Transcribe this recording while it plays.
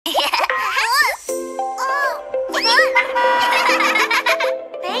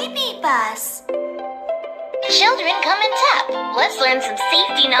Children, come and tap. Let's learn some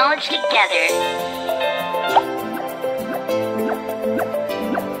safety knowledge together.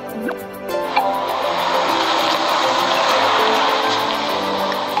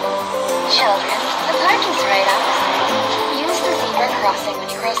 Children, the park is right opposite. Use the zebra crossing when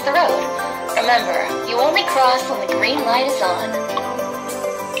you cross the road. Remember, you only cross when the green light is on.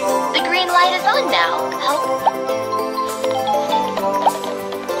 The green light is on now. Help.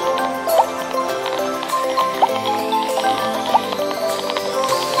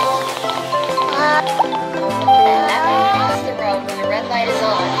 Remember, cross the road when the red light is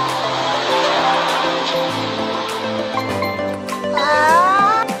on.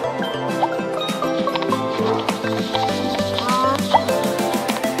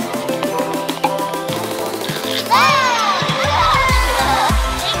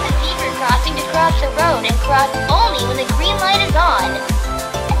 Cross the road and cross only when the green light is on.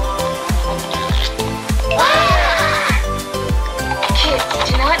 Kids,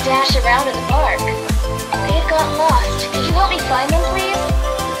 do not dash around in the park. They have gotten lost. Could you help me find them, please?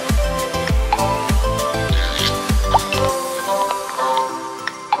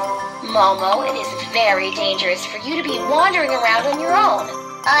 Momo, it is very dangerous for you to be wandering around on your own.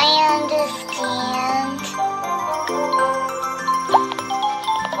 I understand.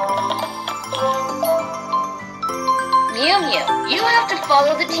 Mew Mew, you have to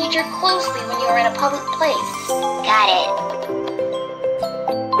follow the teacher closely when you are in a public place. Got it.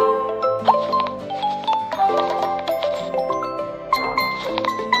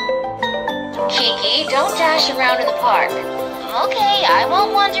 Kiki, don't dash around in the park. Okay, I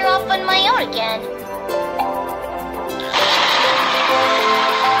won't wander off on my own again.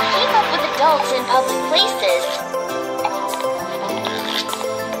 Keep up with adults in public places.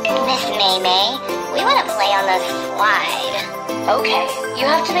 Miss May, we want to play on the slide. Okay, you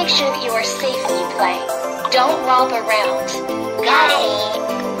have to make sure that you are safe when you play. Don't romp around. Got it.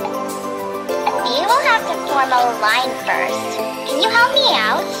 You will have to form a line first. Can you help me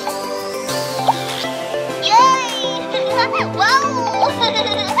out? Yay! Whoa!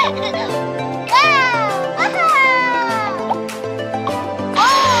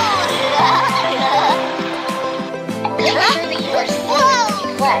 Make sure that you are safe when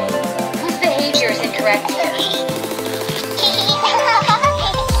you play. Whose behavior is incorrect here?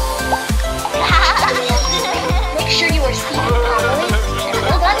 Make sure you are seated properly and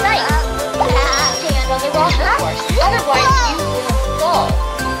hold on tight. Stand on the rocker course, otherwise you will fall.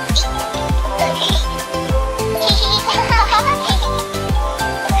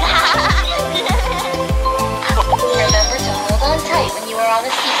 Remember to hold on tight when you are on the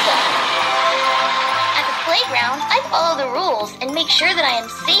seesaw. At the playground, I follow the rules and make sure that I am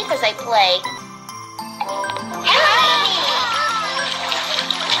safe as I play.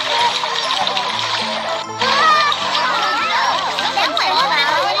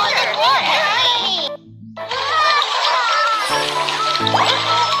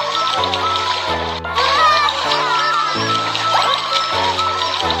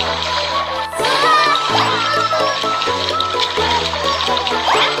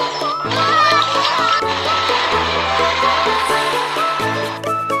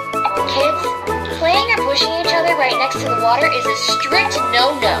 Pushing each other right next to the water is a strict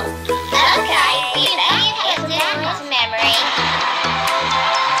no-no. Okay, you put down to memory.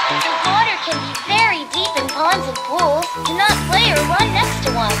 The water can be very deep in ponds and pools. Do not play or run next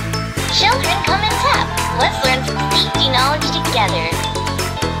to one. Children, come and tap. Let's learn some safety knowledge together.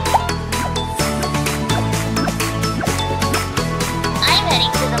 I'm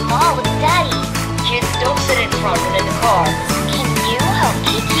heading to the mall with Daddy. Kids, don't sit in front and in the car. Can you help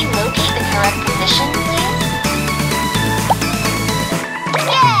Kiki locate the correct position, please?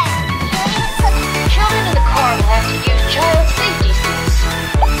 Children in the car will have to use child safety seats.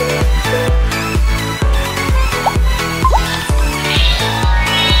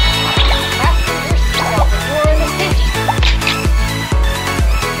 Fasten your seatbelt when you are in the safety seat.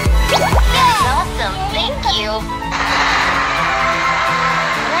 That's awesome, thank you.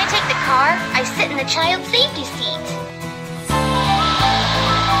 When I take the car, I sit in the child safety seat.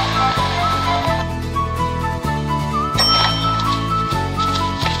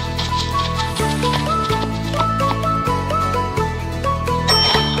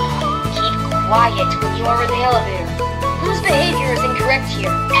 Quiet when you are in the elevator. Whose behavior is incorrect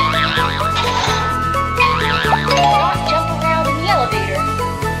here? Do not jump around in the elevator.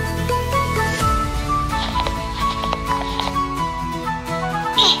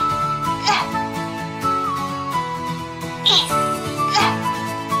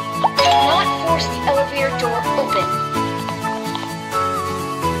 Do not force the elevator door open.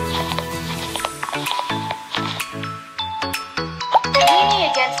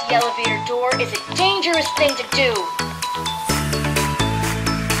 dangerous thing to do.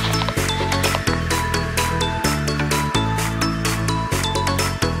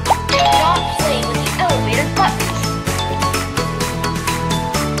 Do not play with the elevator buttons.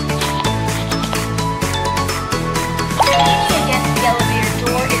 Leaning against the elevator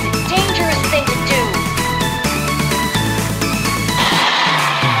door is a dangerous thing to do.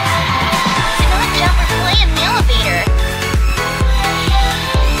 Do not jump or play in the elevator.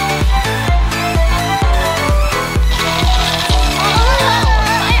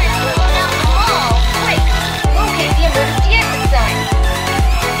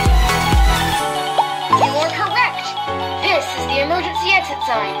 Emergency exit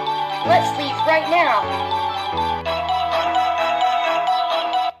sign. Let's leave right now.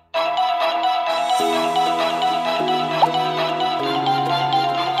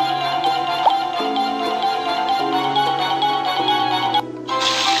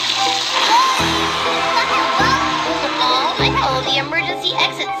 I follow the emergency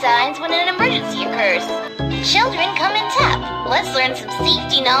exit signs when an emergency occurs. Children, come and tap. Let's learn some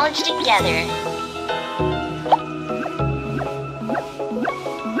safety knowledge together.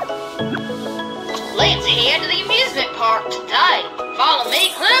 Let's head to the amusement park today. Follow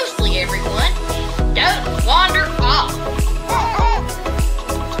me closely, everyone. Don't wander off.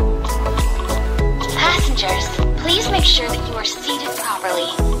 Passengers, please make sure that you are seated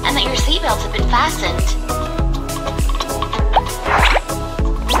properly and that your seatbelts have been fastened.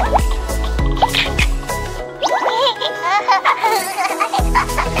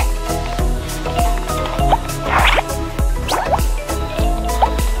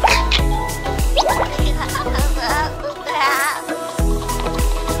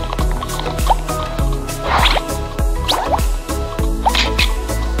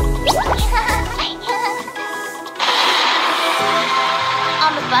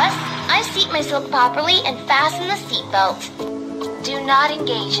 Myself properly and fasten the seatbelt. Do not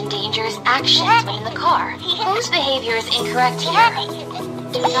engage in dangerous actions when in the car. Whose behavior is incorrect here?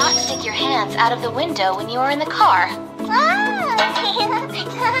 Do not stick your hands out of the window when you are in the car.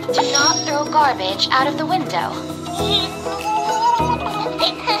 Do not throw garbage out of the window.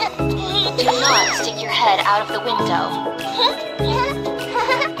 Do not stick your head out of the window.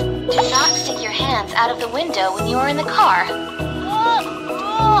 Do not stick your hands out of the window when you are in the car.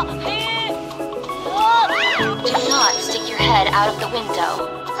 Do not stick your head out of the window.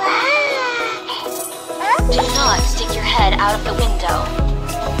 Do not stick your head out of the window.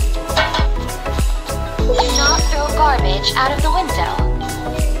 Do not throw garbage out of the window.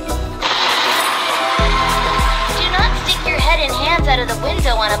 Do not stick your head and hands out of the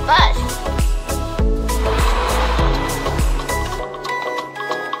window on a bus.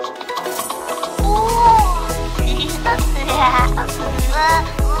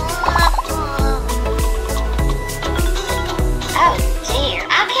 Oh dear, I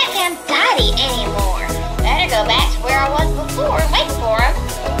can't find Daddy anymore. Better go back to where I was before and wait for him.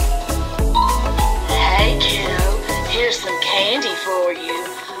 Hey, kiddo, here's some candy for you.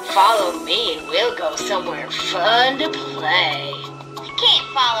 Follow me and we'll go somewhere fun to play. I can't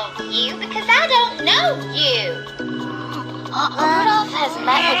follow you because I don't know you. Rudolph has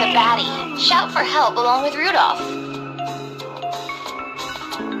met with a baddie. Shout for help along with Rudolph.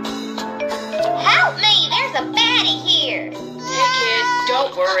 Help me, there's a baddie here. Hey, kid,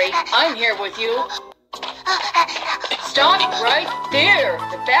 don't worry. I'm here with you. Stop right there.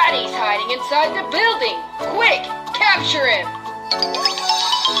 The baddie's hiding inside the building. Quick, capture him.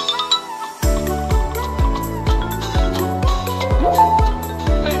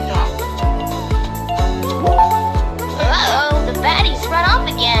 Uh-oh, the baddie's run off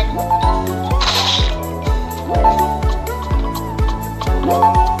again.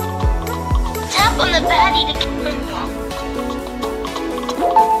 Tap on the baddie to...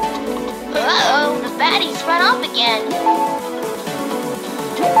 Uh-oh, the baddie's run off again.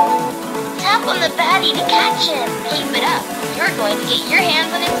 Tap on the baddie to catch him. Keep it up. You're going to get your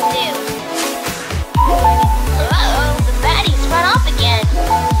hands on him too. Uh-oh, the baddie's run off again.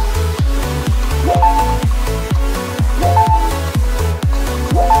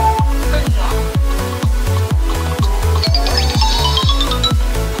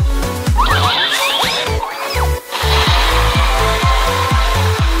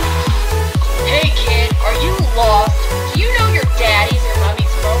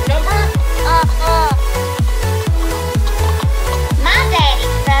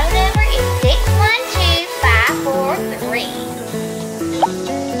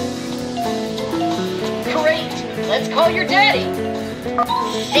 Let's call your daddy.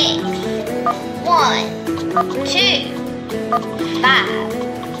 6, 1, 2, 5,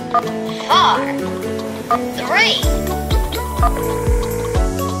 4, 3.